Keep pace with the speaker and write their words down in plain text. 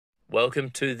Welcome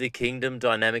to the Kingdom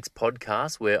Dynamics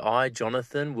podcast, where I,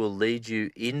 Jonathan, will lead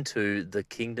you into the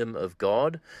kingdom of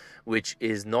God, which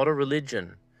is not a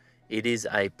religion. It is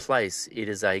a place, it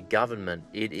is a government,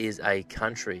 it is a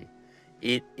country.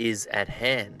 It is at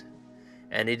hand,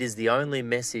 and it is the only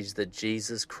message that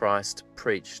Jesus Christ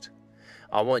preached.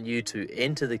 I want you to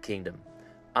enter the kingdom,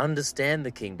 understand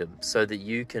the kingdom, so that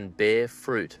you can bear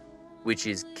fruit, which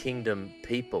is kingdom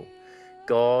people.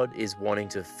 God is wanting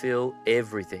to fill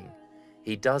everything.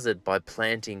 He does it by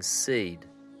planting seed.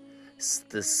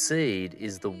 The seed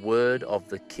is the word of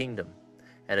the kingdom,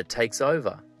 and it takes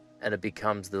over, and it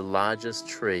becomes the largest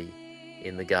tree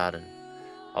in the garden.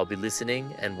 I'll be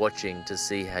listening and watching to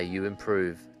see how you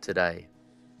improve today.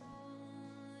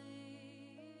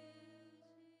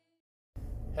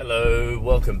 Hello,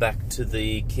 welcome back to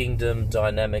the Kingdom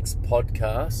Dynamics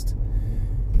podcast.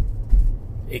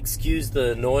 Excuse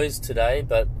the noise today,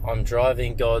 but I'm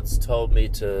driving. God's told me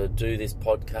to do this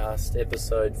podcast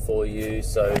episode for you,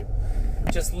 so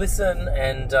just listen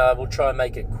and we'll try and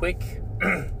make it quick.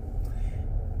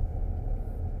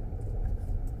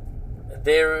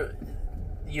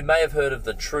 You may have heard of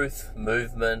the truth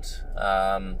movement,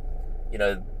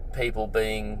 people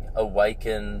being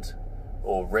awakened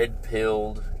or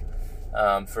red-pilled.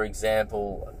 For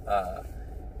example,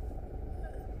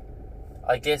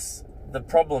 I guess the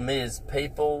problem is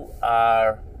people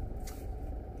are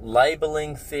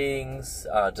labeling things,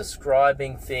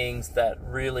 describing things that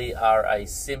really are a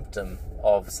symptom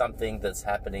of something that's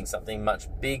happening, something much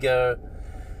bigger,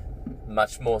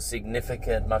 much more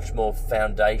significant, much more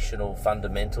foundational,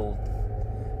 fundamental.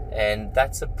 And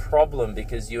that's a problem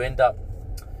because you end up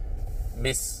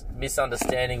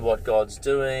misunderstanding what God's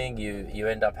doing. You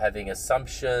end up having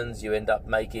assumptions. You end up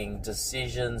making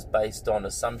decisions based on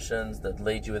assumptions that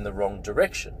lead you in the wrong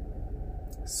direction.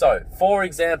 So, for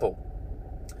example,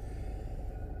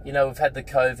 we've had the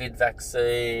COVID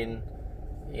vaccine.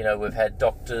 We've had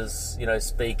doctors,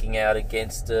 speaking out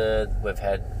against it. We've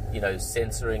had,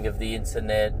 censoring of the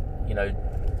internet.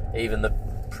 Even the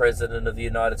President of the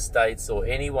United States or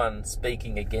anyone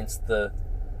speaking against the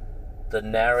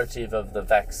narrative of the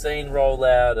vaccine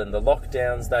rollout and the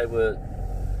lockdowns, they were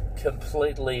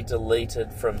completely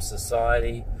deleted from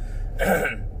society.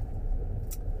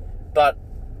 But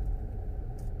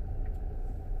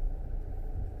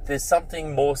there's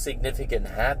something more significant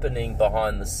happening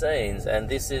behind the scenes,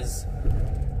 and it's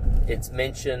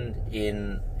mentioned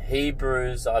in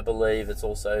Hebrews, I believe. It's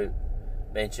also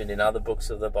mentioned in other books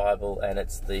of the Bible, and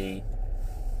it's the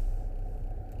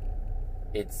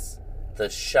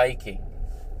shaking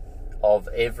of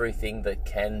everything that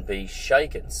can be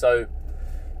shaken. So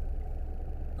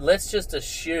let's just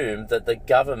assume that the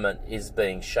government is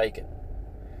being shaken.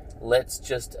 Let's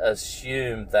just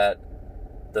assume that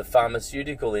the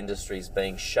pharmaceutical industry is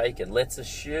being shaken. Let's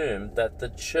assume that the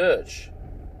church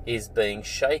is being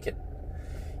shaken.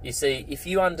 You see, if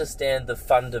you understand the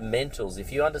fundamentals,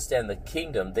 if you understand the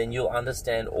kingdom, then you'll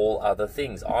understand all other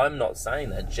things. I'm not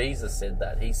saying that. Jesus said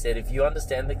that. He said, if you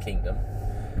understand the kingdom,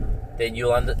 then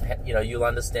you'll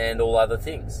understand all other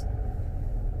things.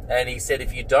 And he said,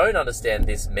 if you don't understand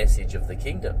this message of the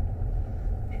kingdom,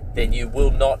 then you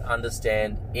will not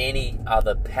understand any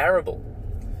other parable.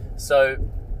 So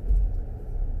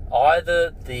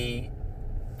either the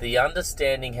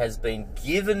understanding has been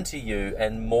given to you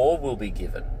and more will be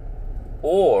given,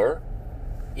 or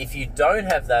if you don't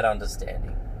have that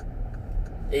understanding,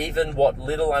 even what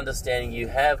little understanding you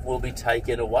have will be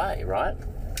taken away, right?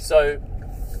 So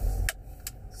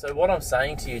what I'm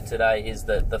saying to you today is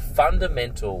that the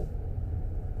fundamental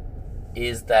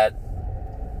is that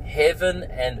heaven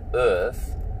and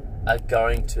earth are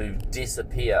going to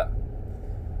disappear.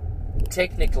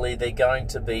 Technically, they're going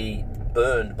to be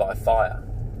burned by fire.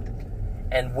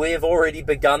 And we've already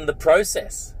begun the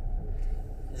process.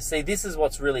 See, this is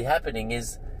what's really happening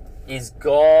is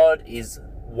God is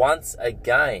once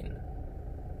again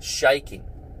shaking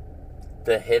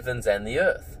the heavens and the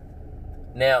earth.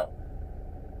 Now,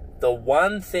 the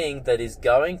one thing that is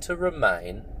going to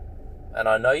remain, and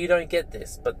I know you don't get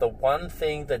this, but the one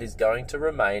thing that is going to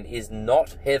remain is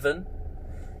not heaven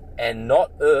and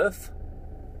not earth.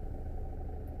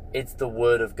 It's the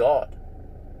Word of God.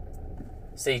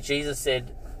 See, Jesus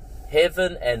said,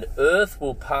 heaven and earth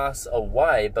will pass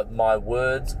away, but my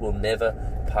words will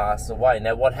never pass away.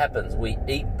 Now what happens? We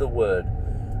eat the Word.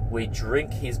 We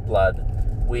drink His blood.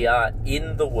 We are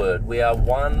in the Word. We are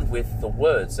one with the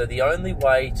Word. So the only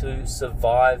way to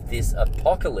survive this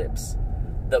apocalypse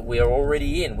that we are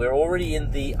already in, we're already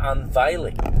in the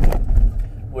unveiling.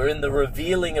 We're in the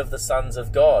revealing of the sons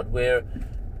of God. We're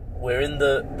in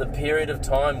the period of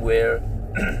time where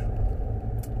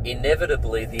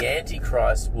inevitably the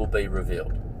Antichrist will be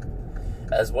revealed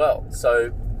as well.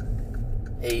 So,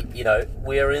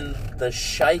 we're in the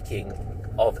shaking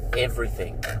of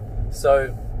everything.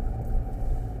 So,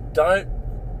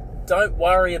 don't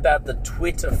worry about the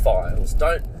Twitter files.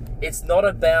 It's not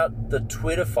about the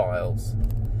Twitter files,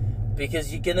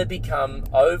 because you're going to become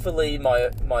overly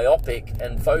myopic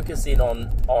and focus in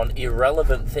on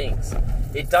irrelevant things.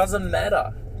 It doesn't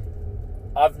matter.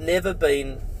 I've never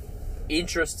been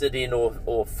interested in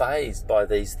or fazed by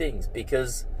these things,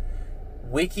 because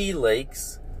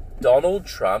WikiLeaks, Donald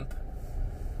Trump,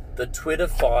 the Twitter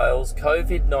files,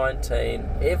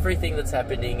 COVID-19, everything that's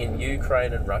happening in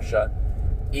Ukraine and Russia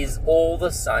is all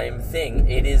the same thing.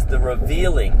 It is the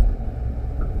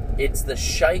revealing. It's the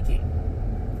shaking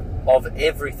of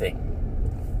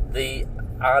everything. The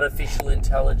artificial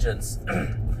intelligence,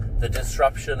 the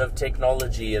disruption of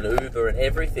technology and Uber and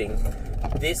everything.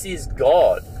 This is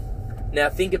God. Now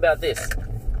think about this.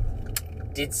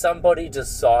 Did somebody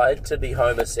decide to be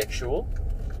homosexual?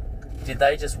 Did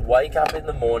they just wake up in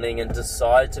the morning and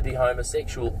decide to be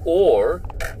homosexual? Or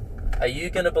are you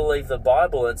going to believe the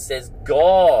Bible and it says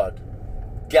God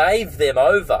gave them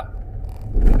over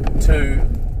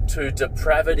to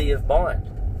depravity of mind?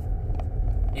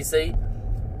 You see,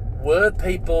 were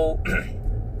people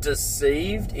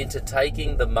deceived into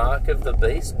taking the mark of the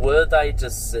beast? Were they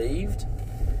deceived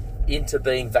into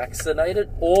being vaccinated?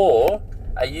 Or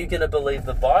are you going to believe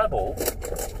the Bible,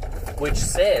 which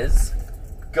says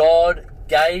God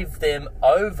gave them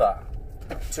over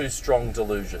to strong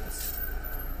delusions?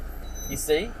 You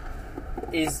see,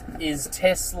 is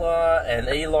Tesla and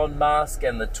Elon Musk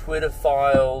and the Twitter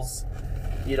files,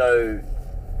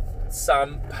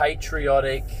 some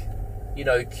patriotic,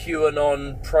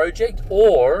 QAnon project?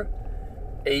 Or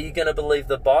are you going to believe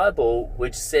the Bible,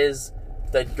 which says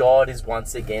that God is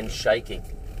once again shaking?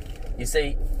 You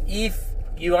see, if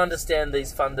you understand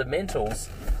these fundamentals,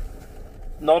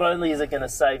 not only is it going to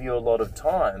save you a lot of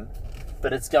time,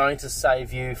 but it's going to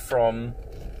save you from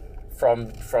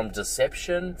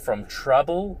deception, from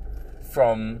trouble,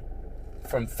 from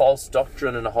false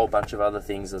doctrine, and a whole bunch of other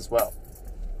things as well.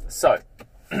 So,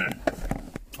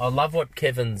 I love what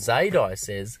Kevin Zadai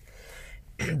says,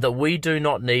 that we do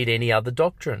not need any other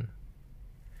doctrine.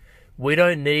 We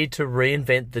don't need to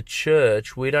reinvent the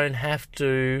church. We don't have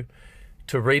to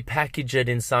repackage it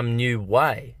in some new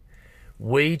way.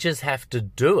 We just have to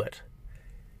do it.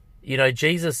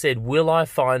 Jesus said, "Will I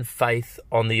find faith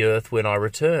on the earth when I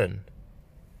return?"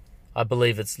 I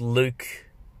believe it's Luke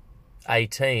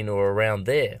 18 or around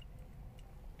there.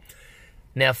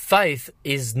 Now, faith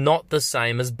is not the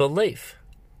same as belief.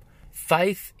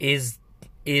 Faith is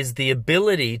the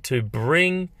ability to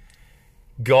bring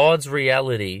God's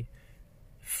reality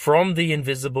from the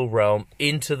invisible realm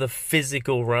into the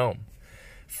physical realm.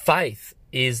 Faith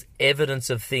is evidence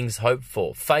of things hoped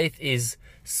for. Faith is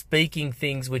speaking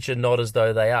things which are not as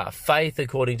though they are. Faith,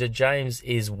 according to James,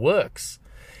 is works.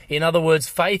 In other words,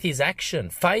 faith is action.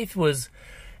 Faith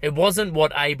it wasn't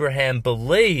what Abraham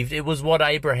believed, it was what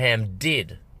Abraham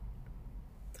did.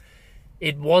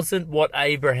 It wasn't what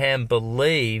Abraham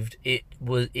believed, it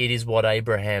is what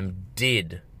Abraham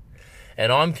did.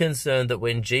 And I'm concerned that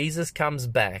when Jesus comes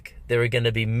back, there are going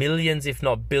to be millions, if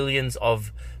not billions,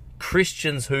 of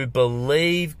Christians who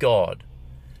believe God,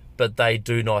 but they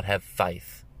do not have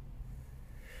faith.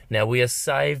 Now, we are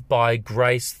saved by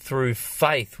grace through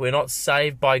faith. We're not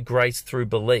saved by grace through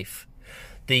belief.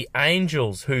 The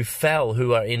angels who fell,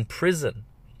 who are in prison,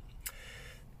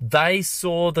 they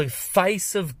saw the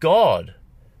face of God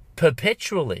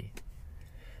perpetually.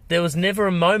 There was never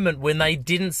a moment when they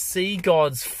didn't see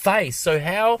God's face. So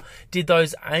how did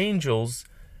those angels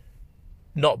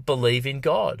not believe in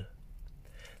God?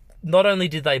 Not only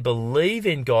did they believe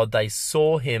in God, they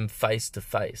saw him face to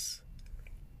face.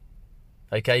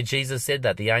 Okay, Jesus said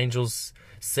that. The angels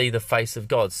see the face of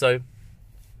God. So,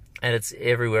 and it's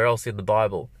everywhere else in the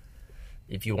Bible.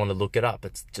 If you want to look it up,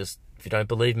 it's just, if you don't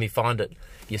believe me, find it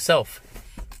yourself.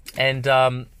 And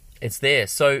it's there.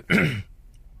 So,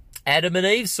 Adam and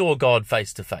Eve saw God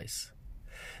face to face.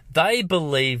 They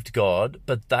believed God,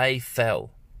 but they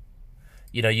fell.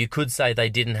 You could say they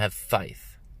didn't have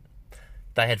faith.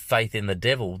 They had faith in the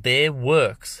devil. Their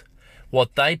works,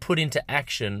 what they put into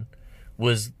action,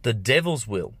 was the devil's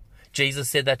will. Jesus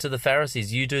said that to the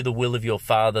Pharisees. You do the will of your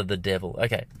father, the devil.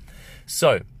 Okay.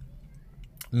 So,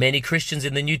 many Christians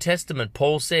in the New Testament,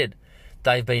 Paul said,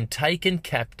 they've been taken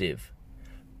captive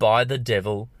by the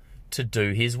devil to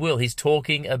do his will. He's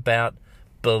talking about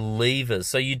believers.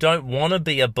 So you don't want to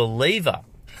be a believer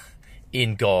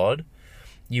in God.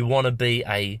 You want to be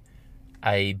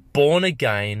a born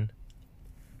again,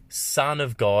 Son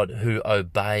of God who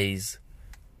obeys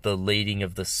the leading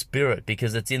of the Spirit,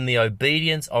 because it's in the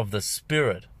obedience of the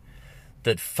Spirit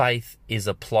that faith is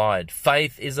applied.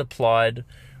 Faith is applied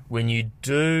when you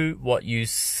do what you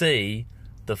see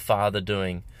the Father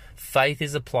doing. Faith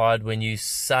is applied when you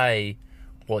say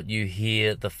what you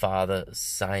hear the Father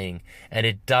saying. And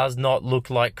it does not look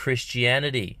like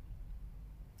Christianity.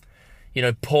 You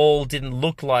know, Paul didn't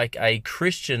look like a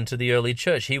Christian to the early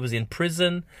church. He was in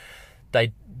prison.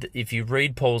 If you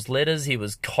read Paul's letters, he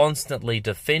was constantly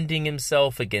defending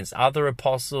himself against other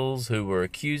apostles who were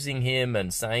accusing him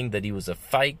and saying that he was a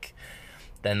fake.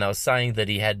 Then they were saying that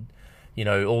he had, you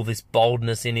know, all this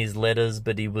boldness in his letters,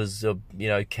 but he was, you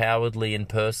know, cowardly in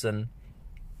person.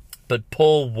 But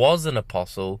Paul was an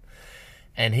apostle,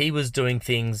 and he was doing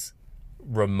things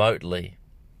remotely.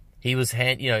 He was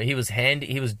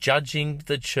judging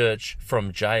the church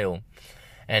from jail,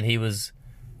 and he was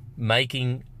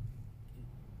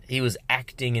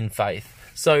acting in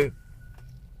faith. So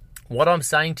what I'm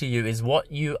saying to you is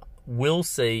what you will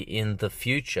see in the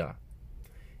future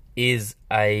is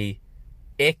a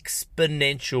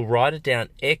exponential, write it down,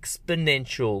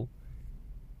 exponential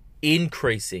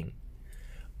increasing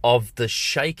of the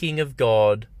shaking of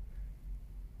God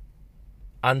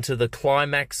unto the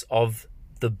climax of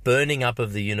the burning up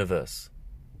of the universe.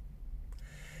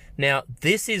 Now,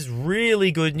 this is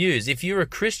really good news. If you're a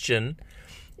Christian,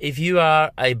 if you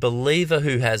are a believer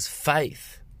who has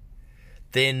faith,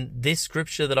 then this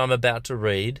scripture that I'm about to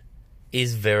read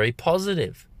is very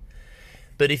positive.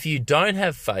 But if you don't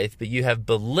have faith, but you have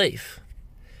belief,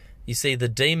 you see, the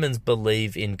demons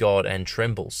believe in God and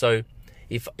tremble. So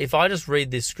if I just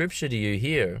read this scripture to you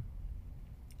here,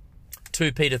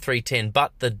 2 Peter 3:10,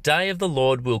 but the day of the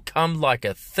Lord will come like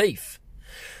a thief.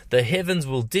 The heavens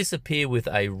will disappear with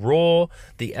a roar,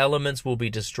 the elements will be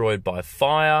destroyed by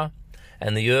fire,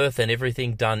 and the earth and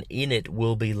everything done in it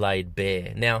will be laid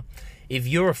bare. Now, if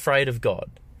you're afraid of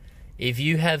God, if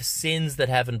you have sins that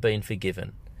haven't been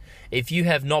forgiven, if you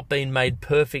have not been made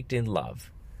perfect in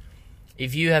love,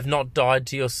 if you have not died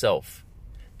to yourself,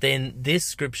 then this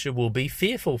scripture will be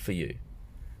fearful for you,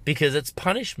 because it's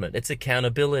punishment, it's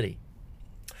accountability.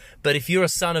 But if you're a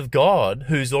son of God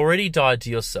who's already died to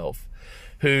yourself,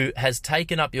 who has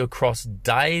taken up your cross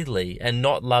daily and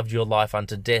not loved your life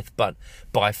unto death, but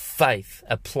by faith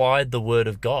applied the word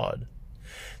of God,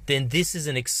 then this is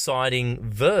an exciting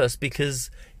verse, because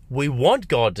we want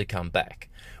God to come back.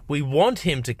 We want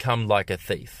him to come like a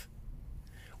thief.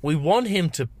 We want him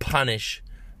to punish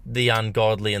the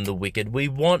ungodly and the wicked. We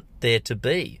want there to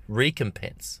be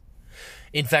recompense.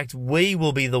 In fact, we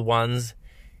will be the ones,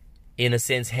 in a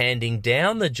sense, handing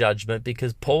down the judgment,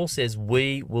 because Paul says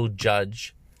we will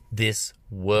judge this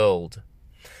world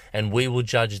and we will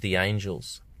judge the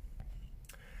angels.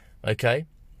 Okay?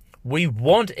 We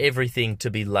want everything to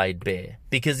be laid bare,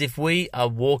 because if we are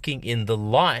walking in the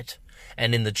light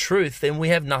and in the truth, then we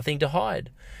have nothing to hide.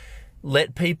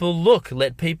 Let people look,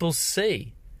 let people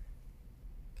see.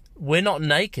 We're not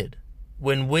naked.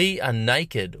 When we are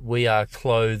naked, we are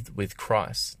clothed with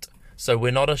Christ. So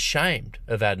we're not ashamed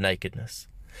of our nakedness.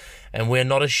 And we're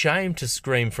not ashamed to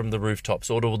scream from the rooftops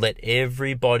or to let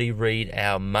everybody read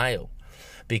our mail,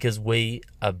 because we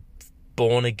are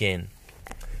born again.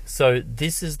 So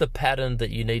this is the pattern that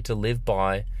you need to live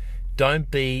by. Don't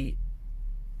be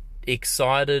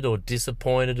excited or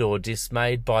disappointed or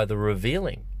dismayed by the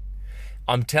revealing.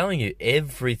 I'm telling you,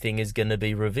 everything is going to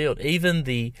be revealed.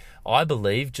 Even I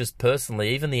believe, just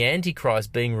personally, even the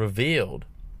Antichrist being revealed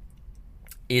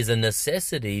is a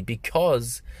necessity,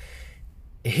 because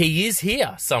he is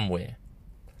here somewhere.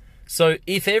 So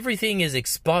if everything is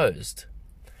exposed,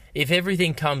 if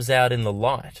everything comes out in the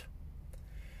light,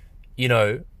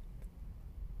 the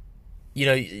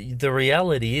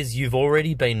reality is you've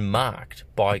already been marked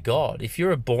by God. If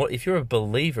you're a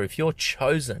believer, if you're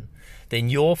chosen, then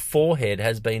your forehead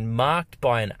has been marked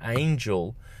by an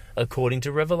angel according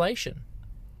to Revelation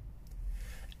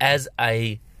as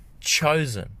a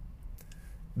chosen.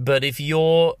 But if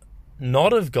you're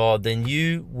not of God, then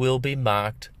you will be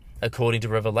marked according to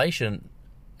Revelation.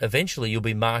 Eventually, you'll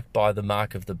be marked by the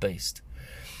mark of the beast.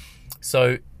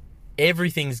 So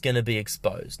everything's going to be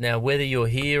exposed. Now, whether you're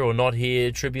here or not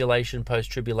here, tribulation,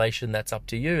 post-tribulation, that's up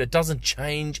to you. It doesn't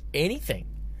change anything.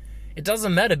 It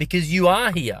doesn't matter, because you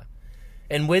are here.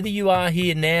 And whether you are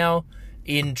here now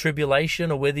in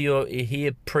tribulation, or whether you're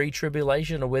here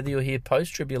pre-tribulation, or whether you're here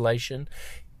post-tribulation,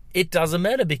 it doesn't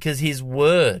matter, because his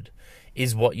word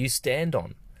is what you stand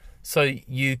on. So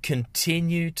you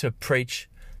continue to preach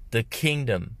the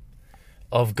kingdom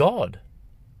of God,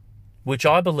 which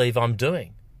I believe I'm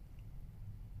doing.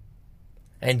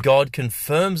 And God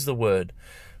confirms the word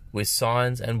with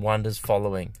signs and wonders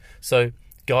following. So,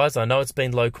 guys, I know it's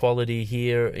been low quality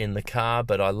here in the car,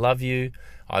 but I love you.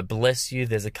 I bless you.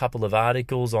 There's a couple of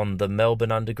articles on the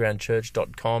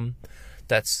melbourneundergroundchurch.com.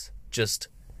 That's just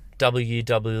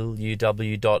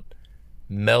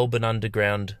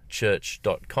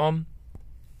www.melbourneundergroundchurch.com.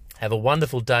 Have a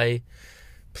wonderful day.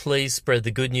 Please spread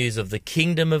the good news of the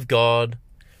kingdom of God.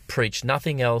 Preach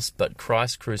nothing else but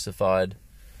Christ crucified.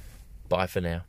 Bye for now.